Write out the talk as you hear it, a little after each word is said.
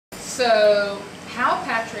So how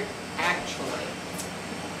Patrick actually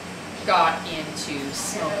got into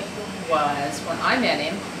smoking was when I met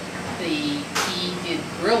him, he did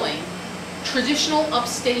grilling, traditional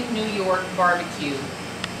upstate New York barbecue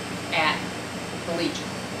at the Legion.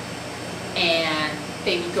 And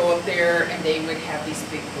they would go up there and they would have these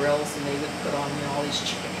big grills and they would put on, you know, all these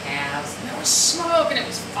chicken halves, and there was smoke and it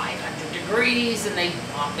was 500 degrees and they'd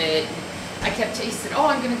pop it. And I kept tasting, oh,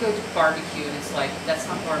 I'm going to go to barbecue, and it's like, that's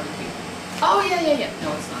not barbecue. Oh, yeah.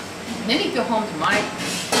 No, it's not. And then he'd go home to my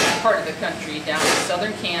part of the country, down in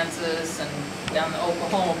southern Kansas and down the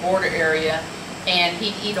Oklahoma border area, and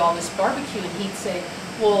he'd eat all this barbecue and he'd say,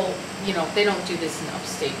 well, you know, they don't do this in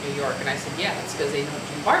upstate New York. And I said, yeah, it's because they don't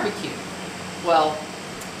do barbecue. Well,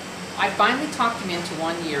 I finally talked him into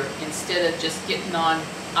 1 year, instead of just getting on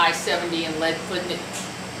I-70 and putting it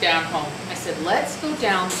down home. I said, let's go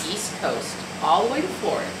down the East Coast, all the way to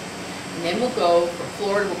Florida. And then we'll go from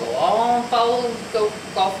Florida, we'll go all, follow the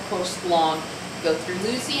Gulf Coast along, go through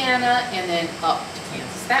Louisiana, and then up to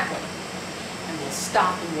Kansas that way. And we'll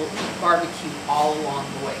stop and we'll eat barbecue all along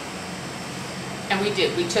the way. And we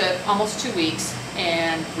did. We took almost 2 weeks,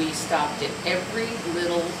 and we stopped at every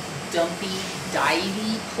little dumpy,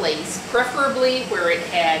 divey place, preferably where it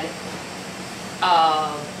had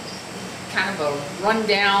kind of a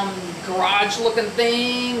rundown garage-looking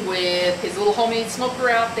thing with his little homemade smoker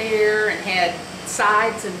out there, and had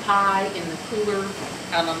sides and pie in the cooler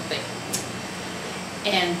out on the thing.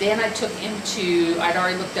 And then I took him to, I'd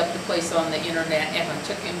already looked up the place on the internet, and I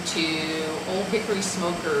took him to Old Hickory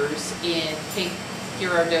Smokers in Cape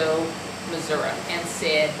Girardeau, Missouri, and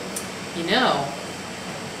said, you know,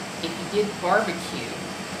 if you did barbecue,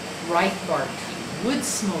 right barbecue, wood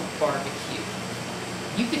smoke barbecue,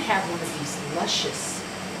 you could have one of these luscious,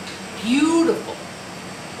 beautiful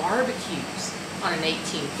barbecues on an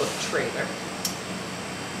 18-foot trailer.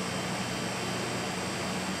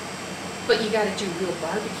 But you got to do real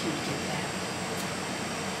barbecue to get that.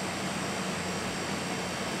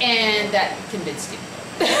 And that convinced him.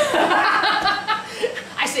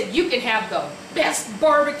 I said, you can have the best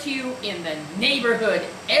barbecue in the neighborhood.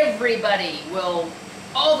 Everybody will,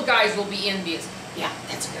 all the guys will be envious. Yeah,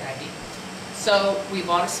 that's a good idea. So we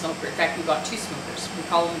bought a smoker. In fact, we bought 2 smokers. We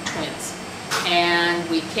call them twins. And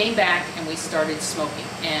we came back and we started smoking.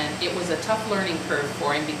 And it was a tough learning curve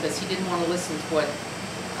for him because he didn't want to listen to what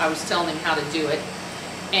I was telling him how to do it.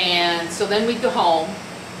 And so then we'd go home,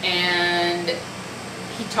 and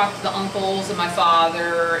he talked to the uncles and my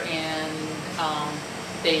father, and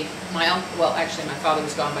well, actually my father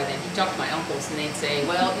was gone by then. He talked to my uncles, and they'd say,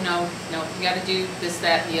 well, you know, you got to do this,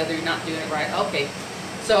 that, and the other. You're not doing it right. Okay.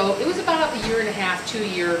 So it was about a 1.5 year,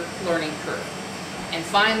 2-year learning curve. And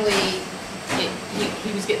finally,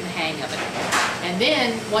 he was getting the hang of it. And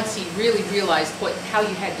then once he really realized how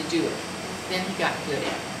you had to do it, then he got good at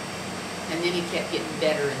it. And then he kept getting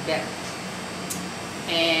better and better.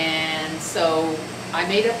 And so I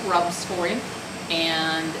made up rubs for him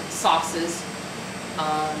and sauces.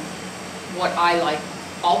 What I like,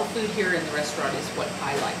 all the food here in the restaurant is what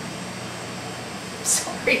I like.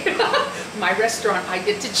 Sorry, my restaurant, I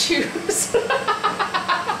get to choose.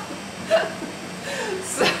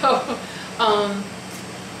 So,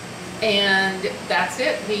 and that's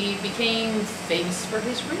it. He became famous for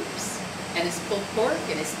his ribs and his pulled pork,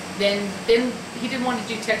 and then he didn't want to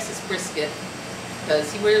do Texas brisket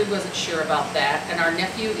because he really wasn't sure about that. And our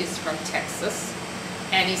nephew is from Texas,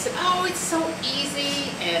 and he said, oh, it's so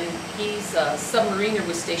easy. And he's a submariner,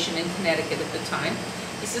 was stationed in Connecticut at the time.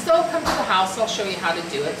 He says, oh, come to the house, I'll show you how to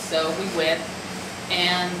do it. So we went,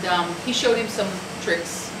 and he showed him some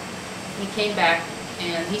tricks. He came back,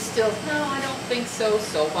 and he still, no, I don't think so.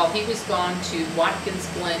 So while he was gone to Watkins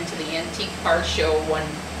Glen to the antique car show one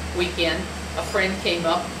weekend, a friend came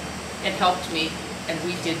up and helped me, and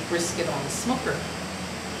we did brisket on the smoker.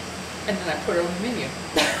 And then I put it on the menu.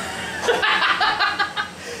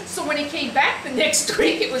 So when he came back the next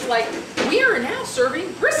week, it was like, we are now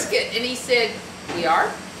serving brisket. And he said, we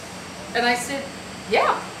are? And I said,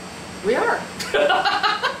 yeah, we are.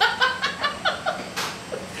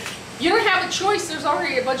 You don't have a choice. There's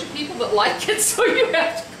already a bunch of people that like it, so you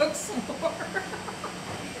have to cook some more.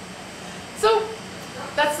 So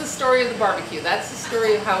that's the story of the barbecue. That's the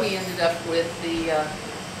story of how he ended up with the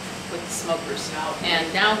smokers.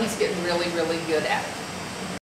 And now he's getting really, really good at it.